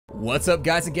What's up,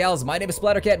 guys and gals? My name is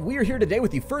Splattercat, and we are here today with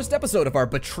the first episode of our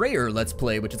Betrayer Let's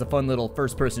Play, which is a fun little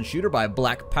first-person shooter by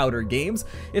Black Powder Games.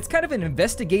 It's kind of an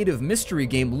investigative mystery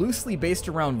game loosely based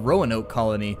around Roanoke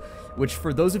Colony, which,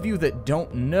 for those of you that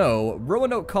don't know,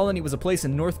 Roanoke Colony was a place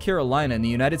in North Carolina in the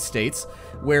United States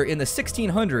where in the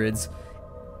 1600s,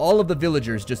 all of the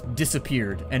villagers just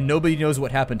disappeared, and nobody knows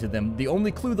what happened to them. The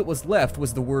only clue that was left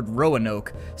was the word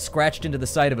Roanoke, scratched into the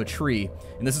side of a tree.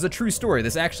 And this is a true story.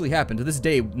 This actually happened. To this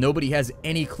day, nobody has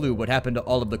any clue what happened to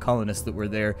all of the colonists that were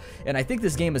there. And I think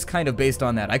this game is kind of based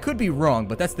on that. I could be wrong,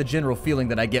 but that's the general feeling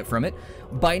that I get from it.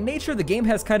 By nature, the game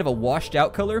has kind of a washed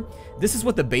out color. This is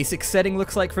what the basic setting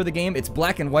looks like for the game. It's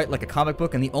black and white like a comic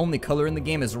book, and the only color in the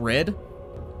game is red.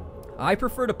 I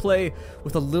prefer to play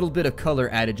with a little bit of color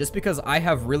added just because I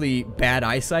have really bad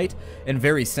eyesight and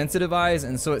very sensitive eyes,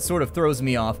 and so it sort of throws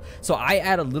me off. So I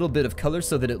add a little bit of color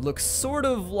so that it looks sort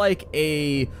of like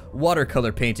a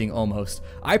watercolor painting almost.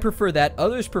 I prefer that.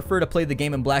 Others prefer to play the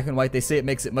game in black and white. They say it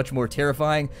makes it much more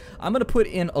terrifying. I'm going to put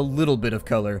in a little bit of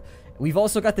color. We've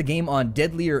also got the game on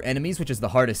Deadlier Enemies, which is the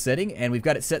hardest setting, and we've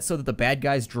got it set so that the bad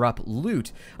guys drop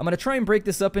loot. I'm going to try and break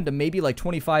this up into maybe like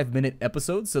 25-minute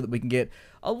episodes so that we can get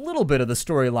a little bit of the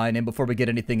storyline in before we get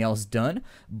anything else done.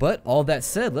 But all that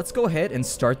said, let's go ahead and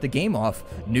start the game off.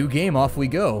 New game, off we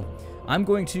go. I'm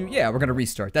going to, yeah, we're going to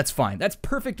restart. That's fine. That's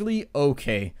perfectly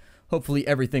okay. Hopefully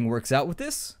everything works out with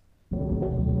this.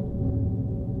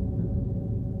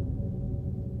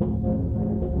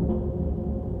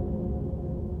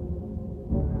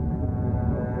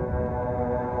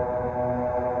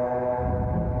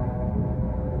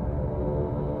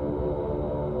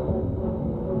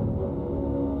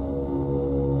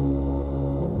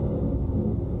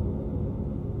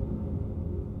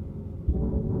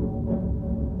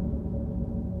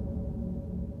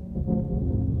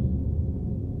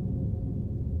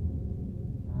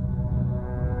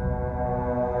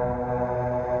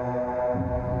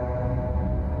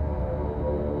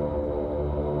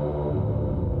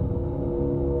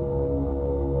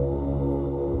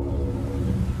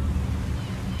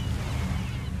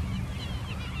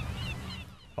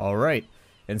 Alright,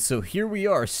 and so here we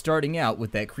are starting out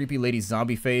with that creepy lady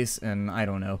zombie face, and I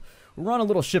don't know. We're on a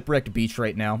little shipwrecked beach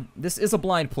right now. This is a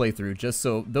blind playthrough, just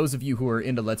so those of you who are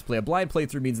into Let's Play, a blind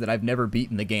playthrough means that I've never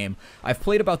beaten the game. I've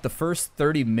played about the first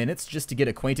 30 minutes just to get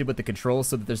acquainted with the controls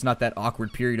so that there's not that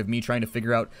awkward period of me trying to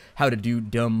figure out how to do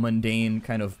dumb, mundane,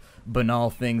 kind of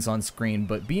banal things on screen.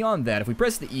 But beyond that, if we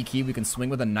press the E key, we can swing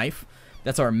with a knife.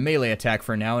 That's our melee attack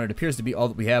for now, and it appears to be all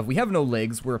that we have. We have no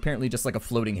legs. We're apparently just like a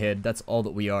floating head. That's all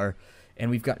that we are. And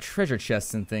we've got treasure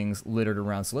chests and things littered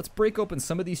around. So let's break open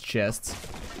some of these chests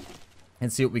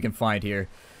and see what we can find here.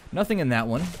 Nothing in that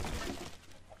one.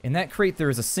 In that crate,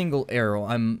 there is a single arrow.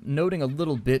 I'm noting a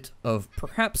little bit of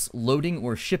perhaps loading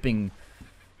or shipping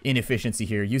inefficiency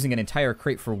here. Using an entire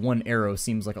crate for one arrow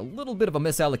seems like a little bit of a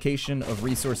misallocation of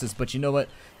resources, but you know what?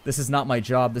 This is not my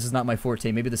job. This is not my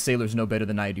forte. Maybe the sailors know better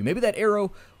than I do. Maybe that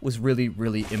arrow was really,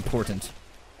 really important.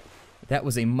 That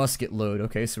was a musket load.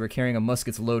 Okay, so we're carrying a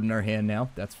musket's load in our hand now.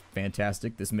 That's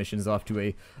fantastic. This mission is off to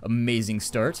a amazing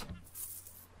start.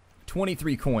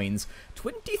 23 coins.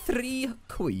 23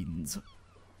 coins.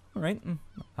 All right.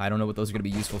 I don't know what those are going to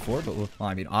be useful for, but, well,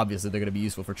 I mean, obviously they're going to be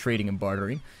useful for trading and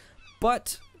bartering.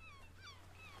 But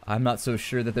I'm not so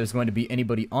sure that there's going to be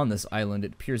anybody on this island.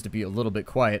 It appears to be a little bit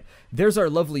quiet. There's our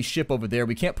lovely ship over there.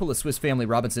 We can't pull a Swiss Family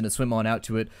Robinson and swim on out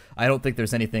to it. I don't think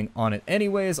there's anything on it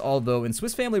anyways, although in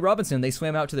Swiss Family Robinson, they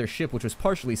swam out to their ship, which was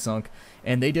partially sunk,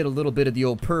 and they did a little bit of the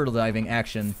old pearl diving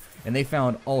action, and they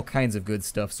found all kinds of good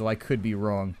stuff, so I could be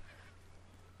wrong.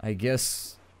 I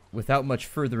guess, without much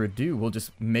further ado, we'll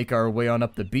just make our way on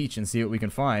up the beach and see what we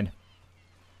can find.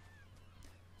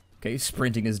 Okay,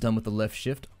 sprinting is done with the left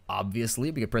shift. Obviously,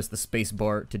 we can press the space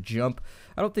bar to jump.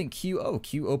 I don't think Q... Oh,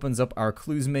 Q opens up our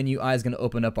clues menu. I is going to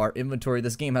open up our inventory.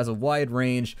 This game has a wide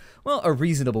range, well, a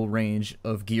reasonable range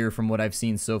of gear from what I've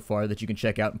seen so far that you can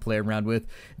check out and play around with.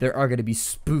 There are going to be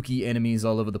spooky enemies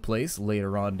all over the place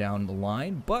later on down the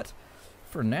line, but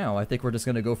for now, I think we're just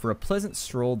going to go for a pleasant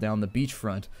stroll down the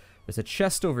beachfront. There's a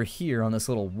chest over here on this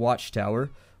little watchtower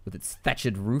with its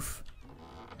thatched roof.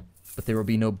 But there will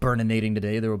be no burninating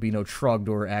today. There will be no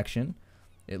Trogdor action.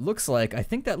 It looks like, I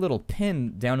think that little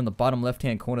pin down in the bottom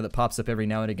left-hand corner that pops up every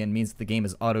now and again means that the game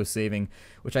is auto-saving,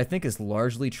 which I think is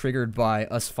largely triggered by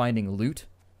us finding loot.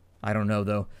 I don't know,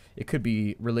 though. It could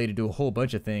be related to a whole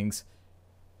bunch of things.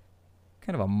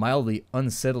 Kind of a mildly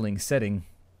unsettling setting.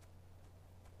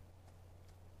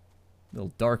 A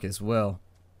little dark as well.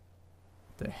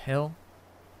 What the hell?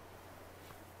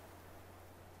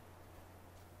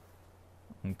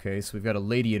 Okay, so we've got a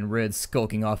lady in red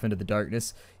skulking off into the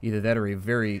darkness. Either that or a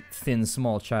very thin,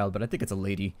 small child, but I think it's a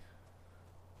lady.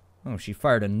 Oh, she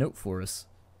fired a note for us.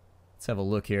 Let's have a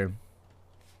look here.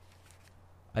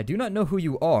 I do not know who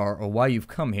you are or why you've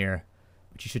come here,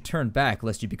 but you should turn back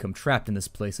lest you become trapped in this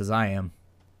place as I am.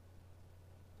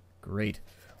 Great.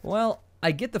 Well,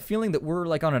 I get the feeling that we're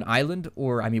like on an island,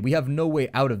 or, I mean, we have no way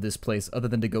out of this place other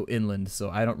than to go inland, so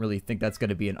I don't really think that's going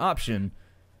to be an option.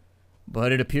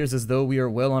 But it appears as though we are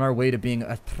well on our way to being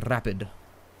attrapped.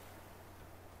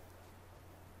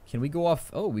 Can we go off?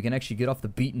 Oh, we can actually get off the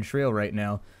beaten trail right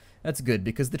now. That's good,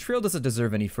 because the trail doesn't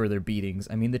deserve any further beatings.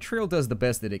 I mean, the trail does the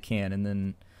best that it can, and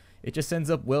then it just ends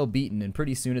up well beaten, and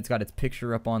pretty soon it's got its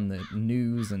picture up on the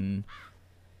news, and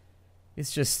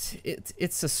it's just,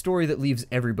 it's a story that leaves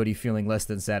everybody feeling less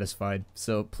than satisfied.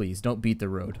 So please, don't beat the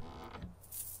road.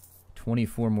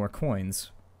 24 more coins.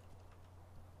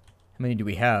 How many do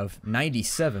we have?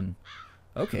 97.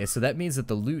 Okay, so that means that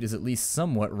the loot is at least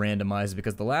somewhat randomized,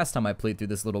 because the last time I played through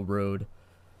this little road,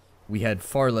 we had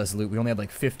far less loot. We only had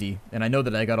like 50, and I know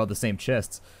that I got all the same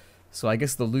chests. So I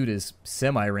guess the loot is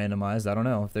semi-randomized. I don't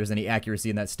know if there's any accuracy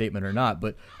in that statement or not,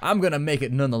 but I'm going to make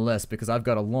it nonetheless because I've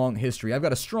got a long history. I've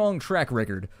got a strong track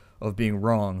record of being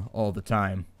wrong all the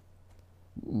time.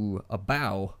 Ooh, a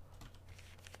bow.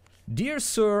 Dear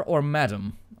sir or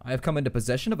madam, I have come into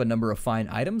possession of a number of fine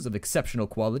items of exceptional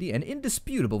quality and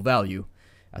indisputable value.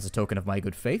 As a token of my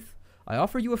good faith, I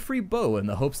offer you a free bow in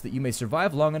the hopes that you may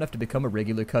survive long enough to become a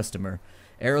regular customer.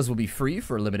 Arrows will be free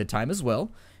for a limited time as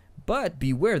well, but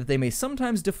beware that they may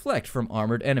sometimes deflect from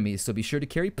armored enemies, so be sure to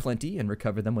carry plenty and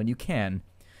recover them when you can.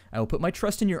 I will put my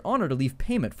trust in your honor to leave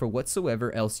payment for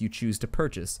whatsoever else you choose to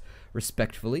purchase.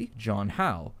 Respectfully, John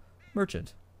Howe,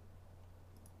 Merchant.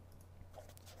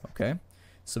 Okay,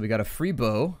 so we got a free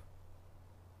bow.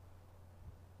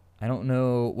 I don't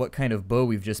know what kind of bow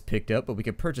we've just picked up, but we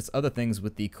could purchase other things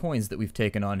with the coins that we've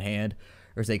taken on hand.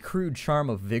 There's a crude charm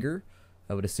of vigor.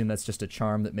 I would assume that's just a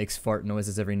charm that makes fart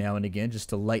noises every now and again just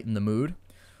to lighten the mood.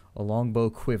 A longbow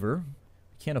quiver.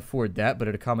 Can't afford that, but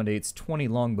it accommodates 20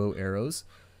 longbow arrows.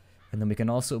 And then we can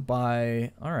also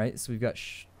buy... Alright, so we've got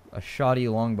a shoddy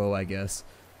longbow, I guess.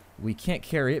 We can't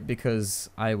carry it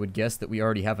because I would guess that we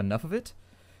already have enough of it.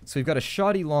 So we've got a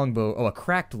shoddy longbow. Oh, a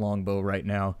cracked longbow right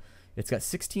now. It's got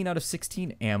 16 out of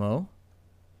 16 ammo.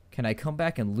 Can I come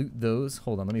back and loot those?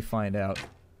 Hold on, let me find out.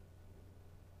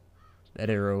 That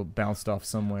arrow bounced off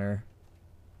somewhere.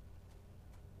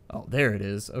 Oh, there it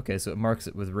is. Okay, so it marks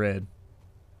it with red.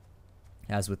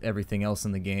 As with everything else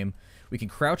in the game. We can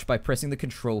crouch by pressing the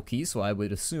control key, so I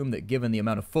would assume that given the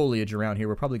amount of foliage around here,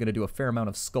 we're probably going to do a fair amount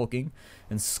of skulking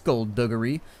and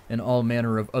skullduggery and all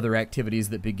manner of other activities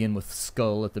that begin with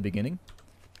skull at the beginning.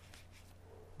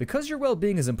 Because your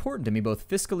well-being is important to me both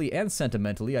fiscally and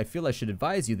sentimentally, I feel I should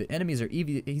advise you that enemies are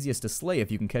easiest to slay if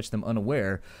you can catch them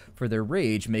unaware, for their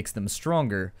rage makes them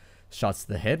stronger. Shots to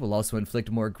the head will also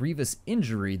inflict more grievous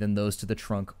injury than those to the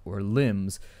trunk or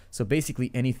limbs, so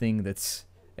basically anything that's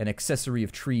an accessory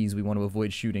of trees we want to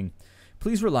avoid shooting.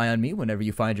 Please rely on me whenever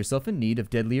you find yourself in need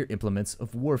of deadlier implements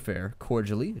of warfare.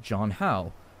 Cordially, John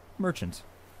Howe, Merchant.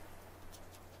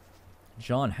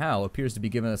 John Howe appears to be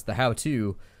giving us the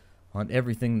how-to on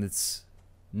everything that's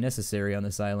necessary on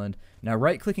this island. Now,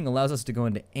 right-clicking allows us to go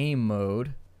into aim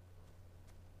mode.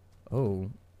 Oh.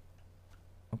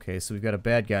 Okay, so we've got a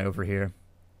bad guy over here.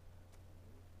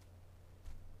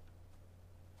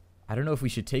 I don't know if we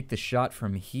should take the shot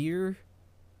from here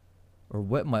or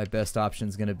what my best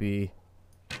option's gonna be.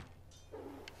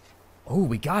 Oh,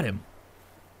 we got him.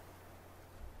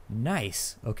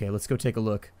 Nice. Okay, let's go take a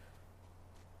look.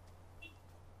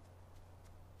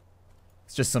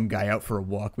 It's just some guy out for a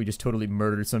walk. We just totally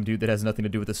murdered some dude that has nothing to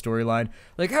do with the storyline.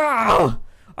 Like, ah!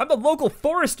 I'm the local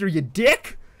forester, you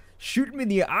dick! Shooting me in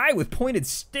the eye with pointed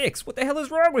sticks. What the hell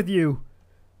is wrong with you?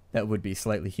 That would be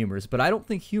slightly humorous, but I don't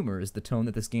think humor is the tone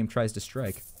that this game tries to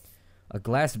strike. A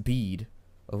glass bead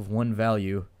of 1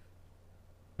 value.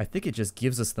 I think it just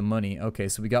gives us the money. Okay,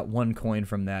 so we got 1 coin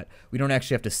from that. We don't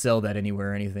actually have to sell that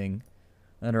anywhere or anything.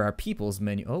 Under our people's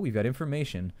menu. Oh, we've got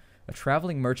information. A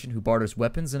traveling merchant who barters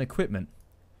weapons and equipment.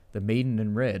 The maiden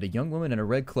in red. A young woman in a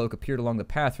red cloak appeared along the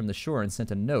path from the shore and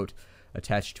sent a note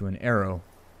attached to an arrow.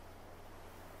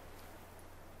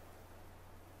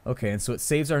 Okay, and so it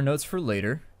saves our notes for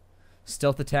later.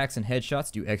 Stealth attacks and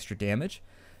headshots do extra damage.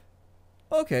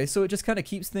 Okay, so it just kind of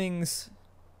keeps things...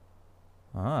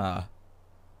 Ah.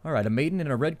 Alright, a maiden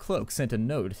in a red cloak sent a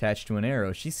note attached to an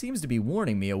arrow. She seems to be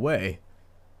warning me away.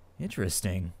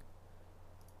 Interesting.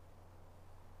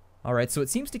 Alright, so it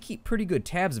seems to keep pretty good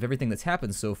tabs of everything that's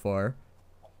happened so far.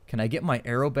 Can I get my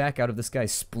arrow back out of this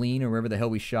guy's spleen or wherever the hell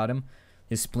we shot him?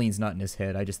 His spleen's not in his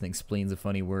head. I just think spleen's a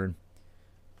funny word.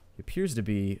 He appears to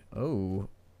be... Oh,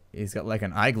 he's got like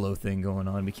an eye glow thing going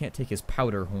on. We can't take his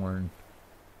powder horn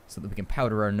so that we can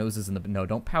powder our noses in the... No,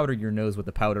 don't powder your nose with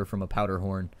the powder from a powder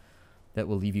horn. That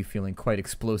will leave you feeling quite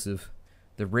explosive.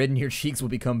 The red in your cheeks will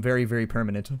become very, very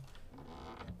permanent.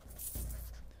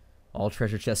 All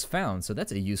treasure chests found. So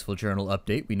that's a useful journal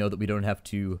update. We know that we don't have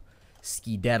to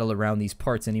ski-daddle around these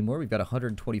parts anymore. We've got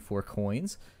 124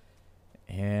 coins.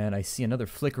 And I see another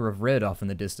flicker of red off in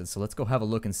the distance. So let's go have a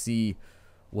look and see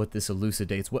what this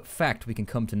elucidates. What fact we can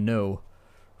come to know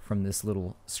from this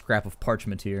little scrap of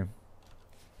parchment here.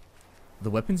 The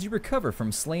weapons you recover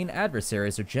from slain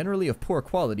adversaries are generally of poor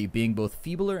quality, being both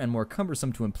feebler and more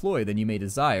cumbersome to employ than you may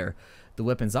desire. The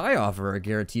weapons I offer are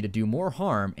guaranteed to do more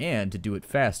harm and to do it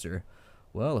faster.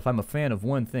 Well, if I'm a fan of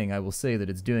one thing, I will say that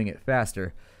it's doing it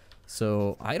faster.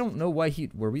 So, I don't know why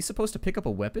were we supposed to pick up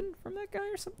a weapon from that guy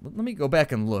or something? Let me go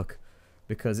back and look,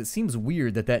 because it seems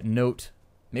weird that that note...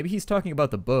 Maybe he's talking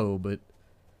about the bow, but...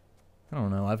 I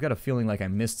don't know, I've got a feeling like I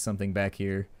missed something back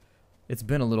here. It's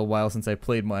been a little while since I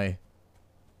played my...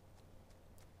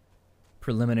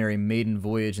 preliminary maiden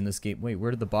voyage in this game. Wait,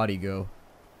 where did the body go?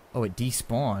 Oh, it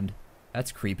despawned.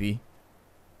 That's creepy.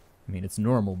 I mean, it's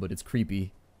normal, but it's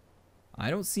creepy. I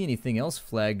don't see anything else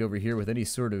flagged over here with any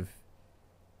sort of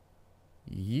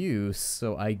use,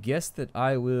 so I guess that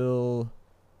I will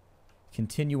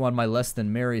continue on my less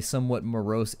than merry, somewhat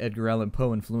morose Edgar Allan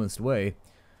Poe influenced way.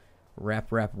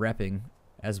 Rapping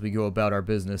as we go about our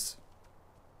business.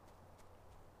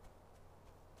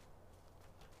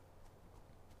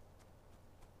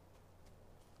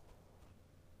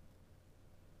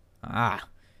 Ah,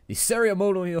 the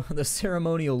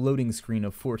ceremonial loading screen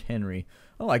of Fort Henry.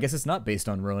 Oh, I guess it's not based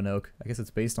on Roanoke. I guess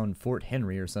it's based on Fort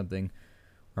Henry or something.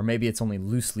 Or maybe it's only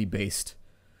loosely based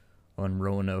on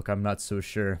Roanoke. I'm not so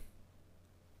sure.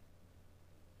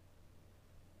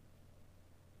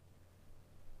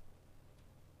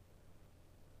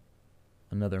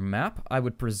 Another map. I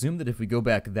would presume that if we go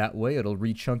back that way, it'll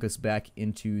re-chunk us back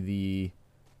into the...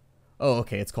 Oh,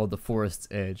 okay, it's called the Forest's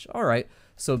Edge. Alright,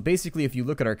 so basically if you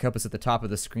look at our compass at the top of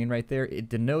the screen right there, it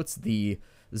denotes the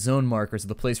zone markers,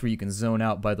 the place where you can zone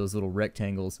out by those little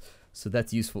rectangles. So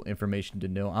that's useful information to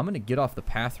know. I'm going to get off the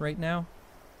path right now.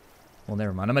 Well,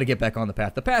 never mind. I'm going to get back on the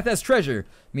path. The path has treasure!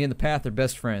 Me and the path are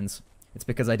best friends. It's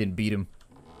because I didn't beat him.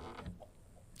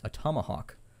 A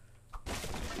tomahawk.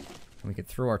 And we could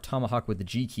throw our tomahawk with the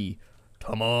G key.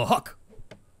 Tomahawk!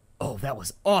 Oh, that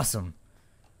was awesome!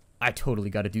 I totally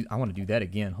got to do... I want to do that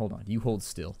again. Hold on. You hold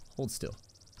still. Hold still.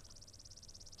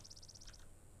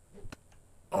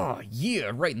 Oh,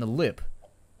 yeah! Right in the lip.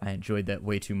 I enjoyed that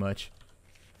way too much.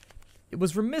 It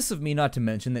was remiss of me not to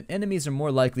mention that enemies are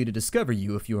more likely to discover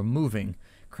you if you are moving.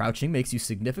 Crouching makes you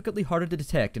significantly harder to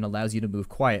detect and allows you to move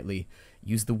quietly.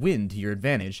 Use the wind to your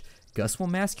advantage. Gusts will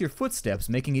mask your footsteps,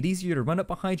 making it easier to run up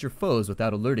behind your foes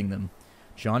without alerting them.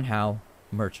 John Howe,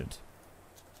 Merchant.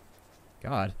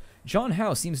 God. John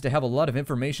Howe seems to have a lot of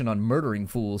information on murdering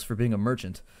fools for being a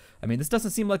merchant. I mean, this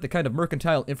doesn't seem like the kind of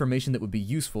mercantile information that would be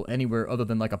useful anywhere other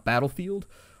than like a battlefield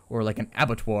or like an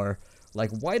abattoir. Like,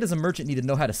 why does a merchant need to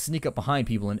know how to sneak up behind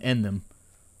people and end them?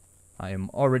 I am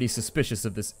already suspicious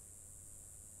of this.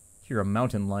 You're a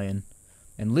mountain lion.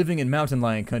 And living in mountain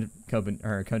lion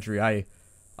country, I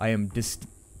am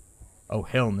Oh,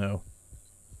 hell no.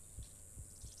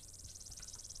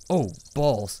 Oh,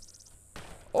 balls.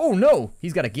 Oh, no!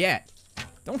 He's got a gat.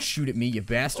 Don't shoot at me, you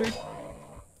bastard.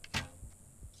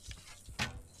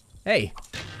 Hey.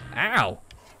 Ow.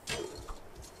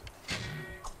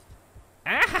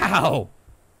 Ow!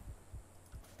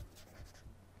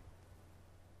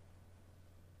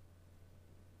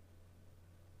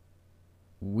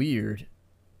 Weird.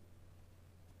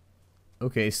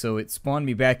 Okay, so it spawned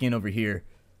me back in over here.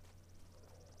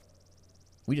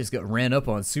 We just got ran up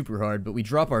on super hard, but we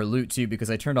drop our loot too because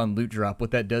I turned on loot drop.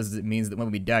 What that does is it means that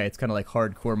when we die, it's kind of like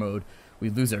hardcore mode. We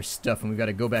lose our stuff and we've got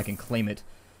to go back and claim it.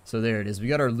 So there it is. We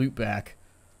got our loot back.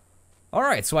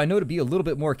 Alright, so I know to be a little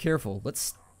bit more careful.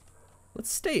 Let's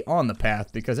stay on the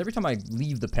path because every time I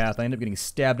leave the path, I end up getting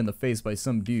stabbed in the face by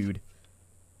some dude.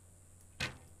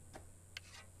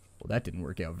 Well, that didn't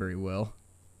work out very well.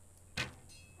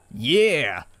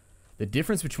 Yeah! The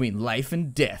difference between life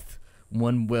and death.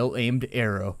 One well-aimed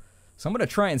arrow. So I'm going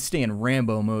to try and stay in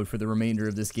Rambo mode for the remainder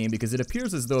of this game because it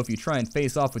appears as though if you try and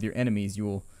face off with your enemies, you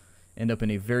will end up in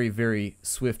a very, very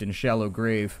swift and shallow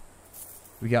grave.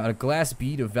 We got a glass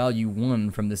bead of value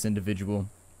 1 from this individual.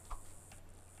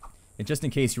 And just in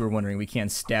case you were wondering, we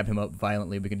can't stab him up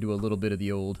violently. We can do a little bit of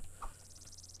the old...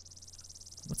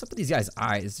 What's up with these guys'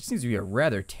 eyes? There seems to be a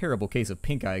rather terrible case of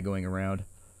pink eye going around.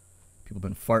 People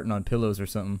been farting on pillows or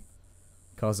something,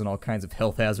 causing all kinds of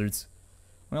health hazards.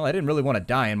 Well, I didn't really want to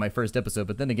die in my first episode,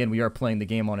 but then again, we are playing the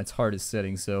game on its hardest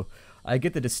setting, so I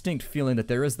get the distinct feeling that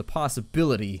there is the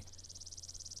possibility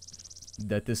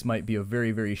that this might be a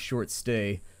very, very short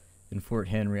stay in Fort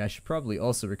Henry. I should probably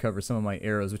also recover some of my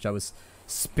arrows, which I was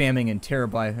spamming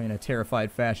in a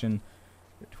terrified fashion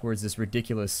towards this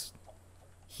ridiculous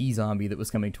he-zombie that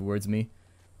was coming towards me.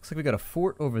 Looks like we got a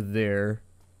fort over there.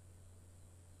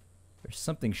 There's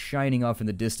something shining off in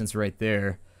the distance right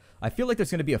there. I feel like there's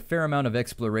going to be a fair amount of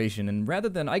exploration, and rather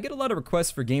than... I get a lot of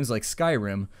requests for games like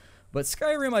Skyrim, but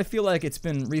Skyrim I feel like it's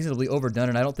been reasonably overdone,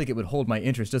 and I don't think it would hold my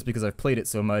interest just because I've played it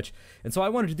so much. And so I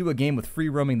wanted to do a game with free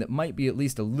roaming that might be at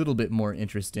least a little bit more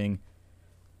interesting.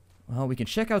 Well, we can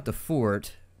check out the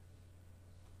fort.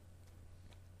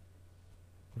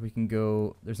 We can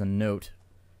go... There's a note.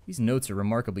 These notes are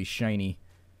remarkably shiny.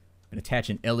 And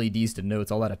attaching LEDs to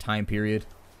notes all out of time period.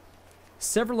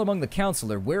 Several among the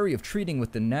council are wary of treating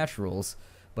with the naturals,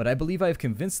 but I believe I have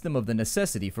convinced them of the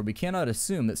necessity, for we cannot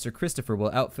assume that Sir Christopher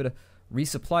will outfit a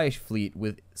resupply fleet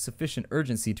with sufficient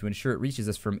urgency to ensure it reaches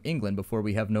us from England before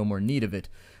we have no more need of it.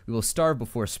 We will starve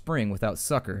before spring without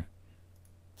succor.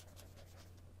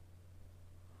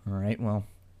 Alright, well,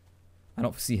 I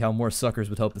don't see how more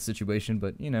suckers would help the situation,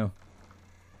 but, you know.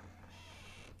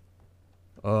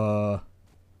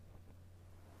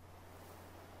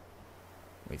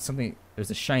 Wait, something... There's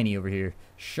a shiny over here.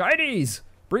 Shinies!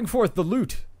 Bring forth the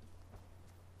loot!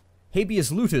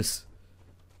 Habeas lutus.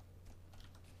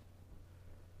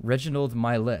 Reginald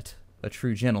Milet, a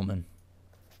true gentleman.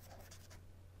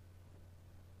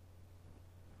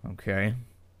 Okay.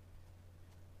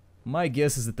 My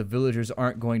guess is that the villagers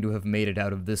aren't going to have made it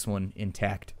out of this one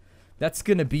intact. That's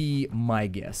gonna be my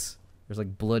guess. There's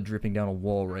like blood dripping down a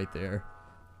wall right there.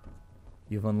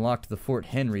 You've unlocked the Fort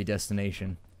Henry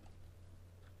destination.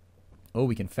 Oh,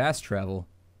 we can fast travel.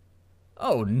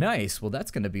 Oh, nice. Well,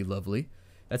 that's going to be lovely.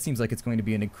 That seems like it's going to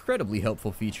be an incredibly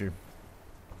helpful feature.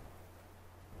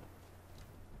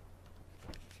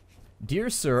 Dear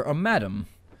Sir or Madam,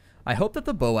 I hope that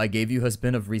the bow I gave you has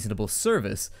been of reasonable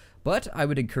service, but I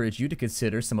would encourage you to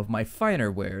consider some of my finer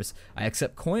wares. I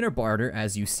accept coin or barter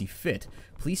as you see fit.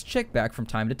 Please check back from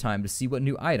time to time to see what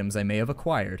new items I may have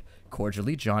acquired.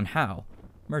 Cordially, John Howe,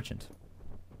 Merchant.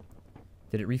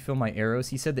 Did it refill my arrows?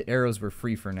 He said the arrows were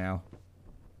free for now.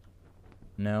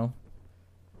 No?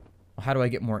 Well, how do I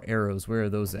get more arrows? Where are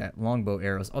those at? Longbow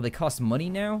arrows. Oh, they cost money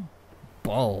now?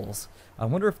 Balls. I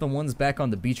wonder if the ones back on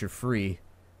the beach are free.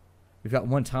 We've got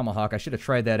one tomahawk. I should have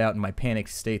tried that out in my panicked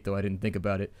state, though I didn't think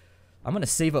about it. I'm going to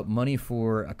save up money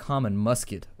for a common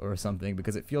musket or something,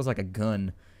 because it feels like a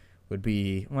gun would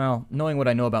be... Well, knowing what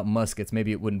I know about muskets,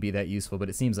 maybe it wouldn't be that useful, but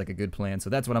it seems like a good plan, so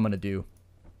that's what I'm going to do.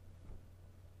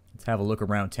 Let's have a look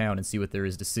around town and see what there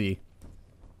is to see.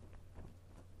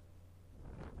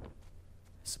 I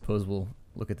suppose we'll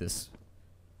look at this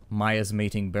Maya's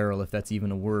mating barrel, if that's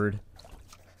even a word.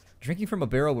 Drinking from a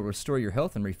barrel will restore your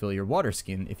health and refill your water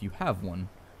skin if you have one.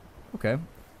 Okay.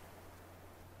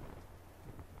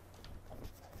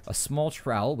 A small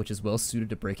trowel, which is well suited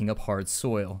to breaking up hard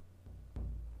soil.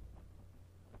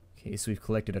 Okay, so we've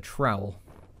collected a trowel.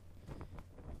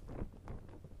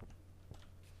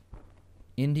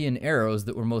 Indian arrows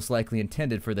that were most likely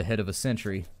intended for the head of a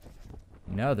sentry.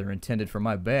 Now they're intended for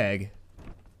my bag.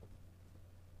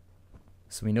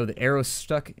 So we know the arrow's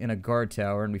stuck in a guard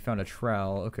tower, and we found a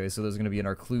trowel. Okay, so those are going to be in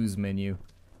our clues menu.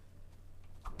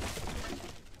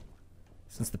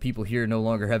 Since the people here no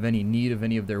longer have any need of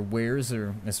any of their wares,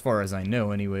 or as far as I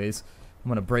know anyways, I'm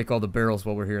going to break all the barrels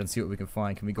while we're here and see what we can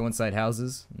find. Can we go inside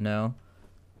houses? No.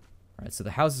 Alright, so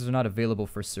the houses are not available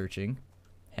for searching.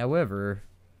 However...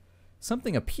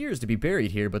 something appears to be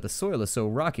buried here, but the soil is so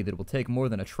rocky that it will take more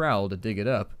than a trowel to dig it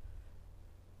up.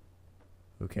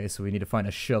 Okay, so we need to find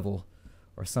a shovel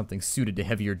or something suited to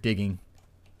heavier digging.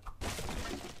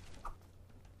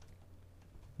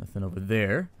 Nothing over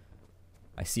there.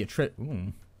 I see a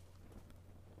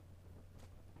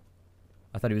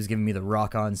I thought he was giving me the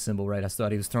rock on symbol, right? I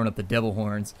thought he was throwing up the devil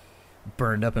horns,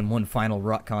 burned up in one final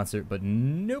rock concert, but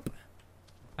nope.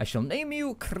 I shall name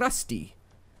you Krusty.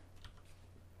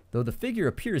 Though the figure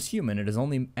appears human, it is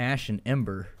only ash and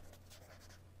ember.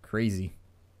 Crazy.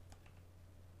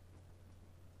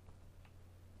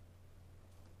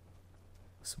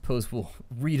 Suppose we'll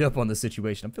read up on the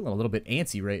situation. I'm feeling a little bit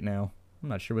antsy right now. I'm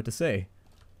not sure what to say.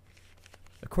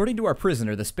 According to our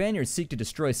prisoner, the Spaniards seek to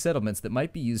destroy settlements that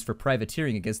might be used for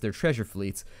privateering against their treasure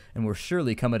fleets, and will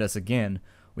surely come at us again.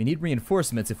 We need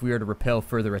reinforcements if we are to repel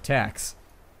further attacks.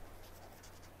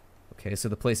 Okay, so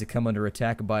the place had come under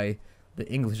attack by the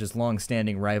English's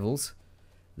long-standing rivals.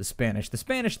 The Spanish. The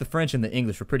Spanish, the French, and the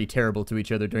English were pretty terrible to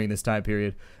each other during this time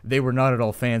period. They were not at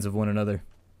all fans of one another.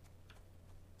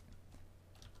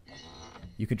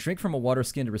 You can drink from a water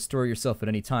skin to restore yourself at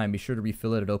any time. Be sure to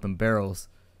refill it at open barrels.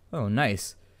 Oh,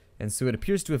 nice. And so it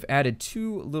appears to have added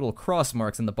 2 little cross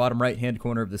marks in the bottom right-hand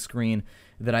corner of the screen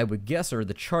that I would guess are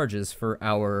the charges for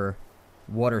our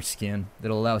water skin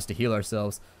that'll allow us to heal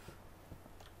ourselves.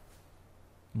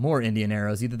 More Indian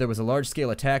arrows. Either there was a large-scale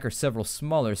attack or several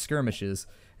smaller skirmishes,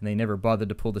 and they never bothered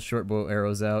to pull the short bow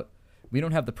arrows out. We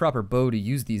don't have the proper bow to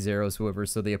use these arrows, however,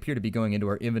 so they appear to be going into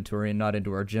our inventory and not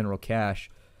into our general cache.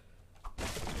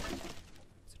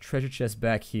 There's a treasure chest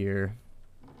back here.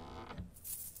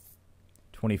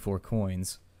 24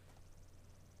 coins.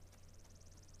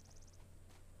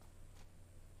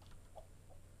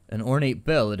 An ornate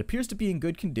bell. It appears to be in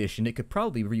good condition. It could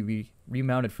probably be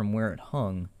remounted from where it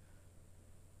hung.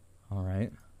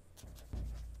 Alright.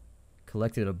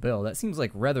 Collected a bell. That seems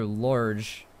like rather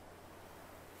large.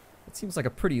 It seems like a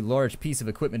pretty large piece of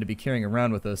equipment to be carrying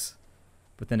around with us.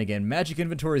 But then again, magic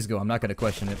inventories go. I'm not going to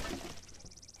question it.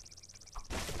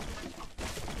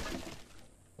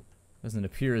 Doesn't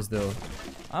appear as though...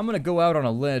 I'm going to go out on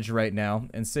a ledge right now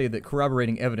and say that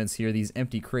corroborating evidence here, these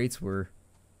empty crates were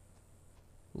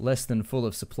less than full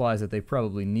of supplies that they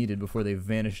probably needed before they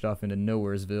vanished off into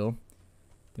Nowheresville.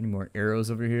 Any more arrows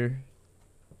over here?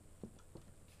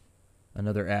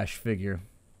 Another ash figure.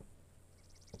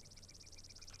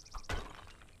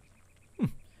 I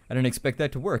didn't expect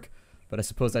that to work, but I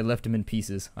suppose I left him in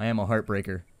pieces. I am a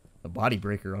heartbreaker. A body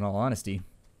breaker, in all honesty.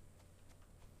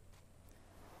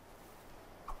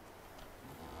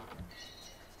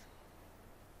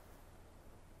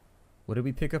 What did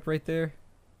we pick up right there?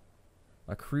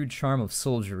 A crude charm of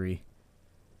soldiery.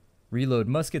 Reload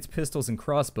muskets, pistols, and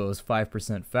crossbows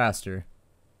 5% faster.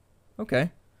 Okay.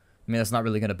 I mean, that's not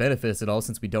really going to benefit us at all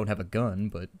since we don't have a gun,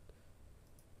 but...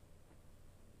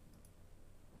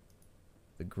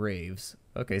 The graves.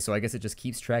 Okay, so I guess it just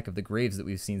keeps track of the graves that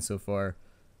we've seen so far.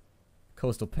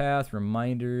 Coastal path,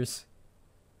 reminders.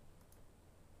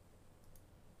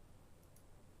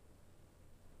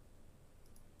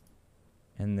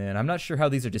 And then, I'm not sure how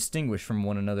these are distinguished from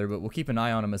one another, but we'll keep an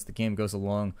eye on them as the game goes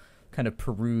along. Kind of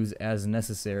peruse as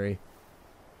necessary.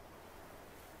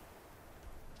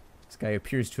 This guy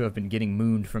appears to have been getting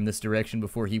mooned from this direction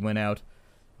before he went out.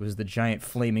 It was the giant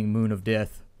flaming moon of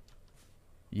death.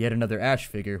 Yet another ash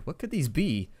figure. What could these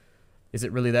be? Is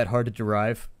it really that hard to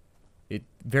derive? It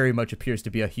very much appears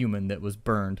to be a human that was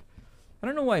burned. I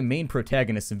don't know why main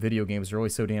protagonists in video games are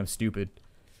always so damn stupid.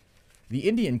 The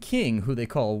Indian king, who they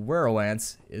call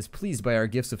Werowance, is pleased by our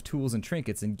gifts of tools and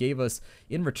trinkets and gave us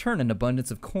in return an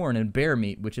abundance of corn and bear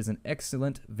meat, which is an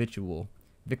excellent victual.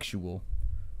 I've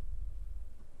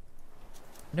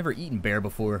never eaten bear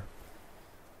before.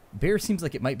 Bear seems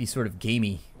like it might be sort of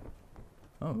gamey.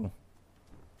 Oh.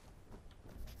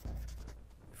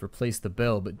 We've replaced the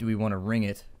bell, but do we want to ring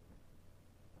it?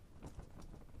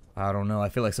 I don't know. I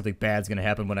feel like something bad's going to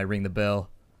happen when I ring the bell.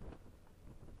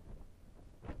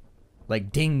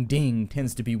 Like ding ding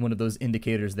tends to be one of those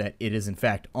indicators that it is in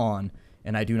fact on,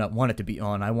 and I do not want it to be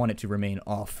on. I want it to remain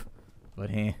off. But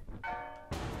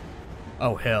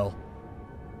oh hell.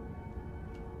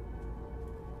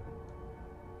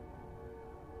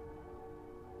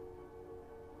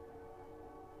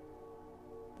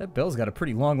 That bell's got a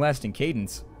pretty long-lasting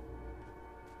cadence.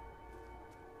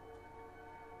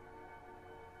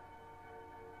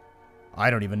 I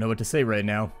don't even know what to say right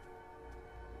now.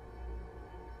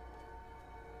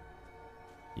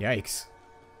 Yikes.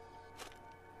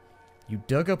 You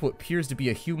dug up what appears to be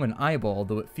a human eyeball,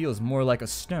 though it feels more like a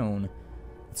stone.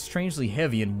 It's strangely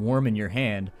heavy and warm in your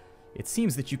hand. It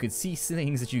seems that you could see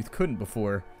things that you couldn't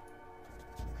before.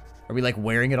 Are we like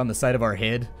wearing it on the side of our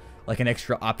head? Like an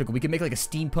extra optical? We could make like a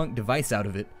steampunk device out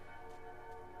of it.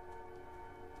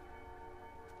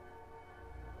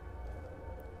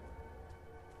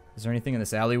 Is there anything in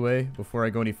this alleyway before I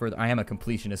go any further? I am a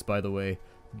completionist, by the way.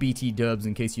 BT dubs,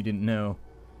 in case you didn't know.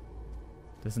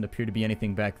 Doesn't appear to be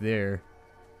anything back there.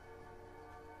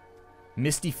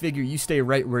 Misty figure, you stay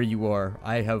right where you are.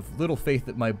 I have little faith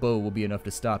that my bow will be enough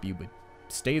to stop you, but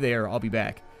stay there, I'll be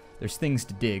back. There's things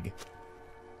to dig.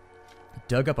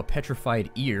 Dug up a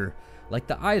petrified ear. Like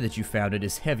the eye that you found, it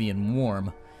is heavy and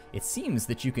warm. It seems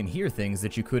that you can hear things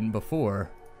that you couldn't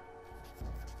before.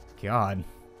 God.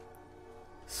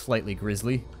 Slightly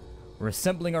grisly. We're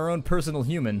assembling our own personal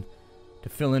human to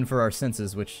fill in for our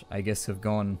senses, which I guess have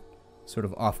gone sort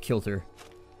of off-kilter.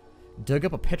 Dug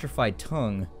up a petrified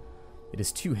tongue. It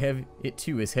is too heavy. It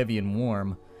too is heavy and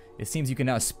warm. It seems you can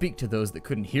now speak to those that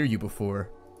couldn't hear you before.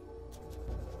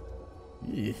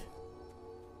 Ugh.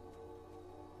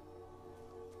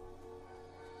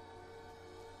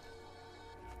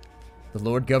 The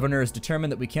Lord Governor is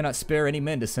determined that we cannot spare any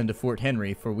men to send to Fort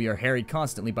Henry, for we are harried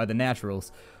constantly by the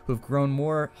Naturals, who have grown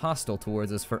more hostile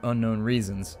towards us for unknown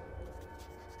reasons.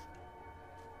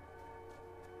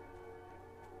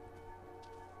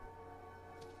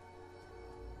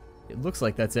 It looks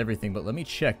like that's everything, but let me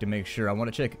check to make sure. I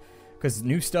want to check, because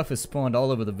new stuff has spawned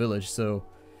all over the village, so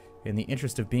in the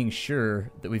interest of being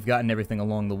sure that we've gotten everything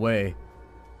along the way,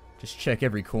 just check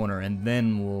every corner, and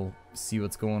then we'll see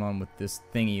what's going on with this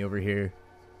thingy over here.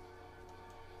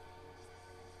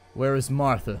 Where is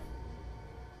Martha?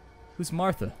 Who's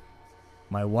Martha?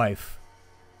 My wife.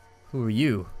 Who are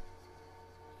you?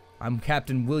 I'm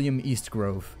Captain William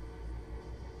Eastgrove.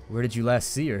 Where did you last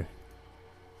see her?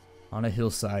 On a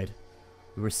hillside.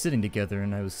 We were sitting together,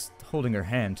 and I was holding her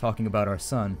hand, talking about our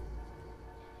son.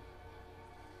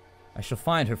 I shall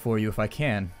find her for you if I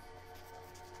can.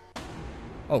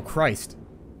 Oh, Christ.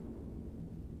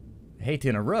 I hate to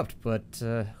interrupt, but,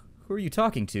 who are you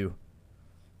talking to?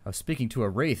 I was speaking to a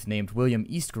wraith named William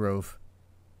Eastgrove.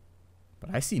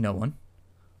 But I see no one.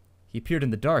 He appeared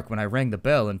in the dark when I rang the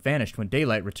bell and vanished when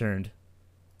daylight returned.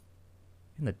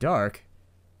 In the dark?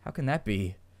 How can that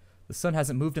be? The sun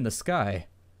hasn't moved in the sky.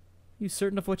 Are you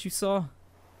certain of what you saw?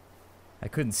 I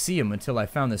couldn't see him until I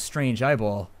found this strange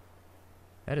eyeball.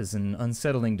 That is an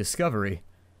unsettling discovery,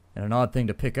 and an odd thing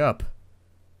to pick up.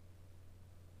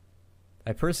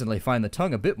 I personally find the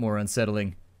tongue a bit more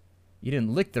unsettling. You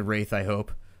didn't lick the wraith, I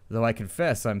hope, though I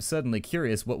confess I'm suddenly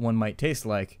curious what one might taste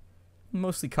like.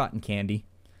 Mostly cotton candy.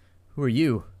 Who are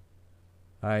you?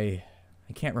 I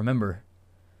can't remember.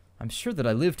 I'm sure that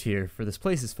I lived here, for this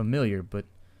place is familiar, but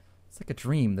it's like a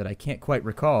dream that I can't quite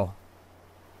recall.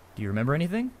 Do you remember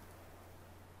anything?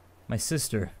 My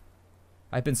sister.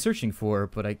 I've been searching for her,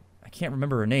 but I can't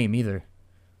remember her name either.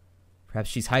 Perhaps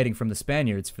she's hiding from the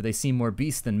Spaniards, for they seem more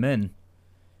beasts than men.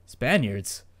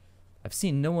 Spaniards? I've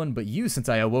seen no one but you since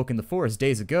I awoke in the forest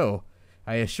days ago.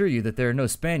 I assure you that there are no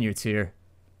Spaniards here.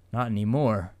 Not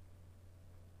anymore.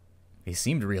 He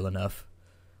seemed real enough.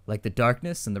 Like the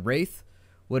darkness and the wraith.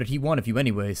 What did he want of you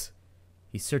anyways?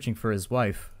 He's searching for his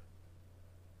wife.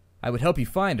 I would help you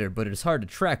find her, but it is hard to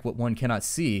track what one cannot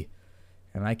see.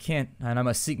 And I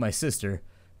must seek my sister.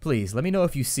 Please, let me know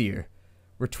if you see her.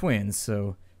 We're twins,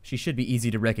 so she should be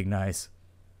easy to recognize.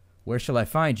 Where shall I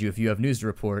find you if you have news to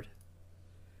report?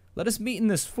 Let us meet in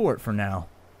this fort for now.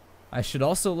 I should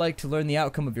also like to learn the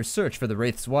outcome of your search for the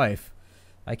wraith's wife.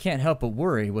 I can't help but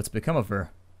worry what's become of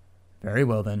her. Very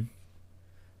well then.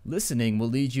 Listening will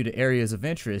lead you to areas of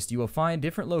interest. You will find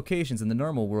different locations in the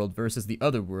normal world versus the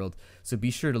other world, so be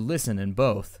sure to listen in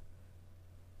both.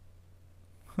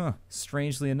 Huh,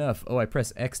 strangely enough. Oh, I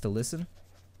press X to listen?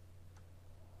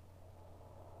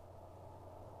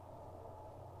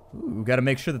 Ooh, gotta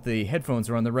make sure that the headphones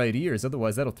are on the right ears,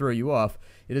 otherwise that'll throw you off.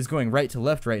 It is going right to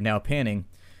left right now, panning.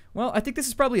 Well, I think this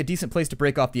is probably a decent place to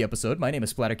break off the episode. My name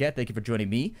is Splattercat. Thank you for joining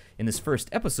me in this first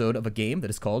episode of a game that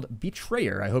is called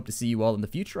Betrayer. I hope to see you all in the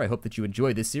future. I hope that you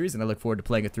enjoy this series, and I look forward to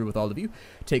playing it through with all of you.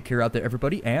 Take care out there,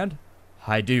 everybody, and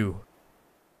hi-do.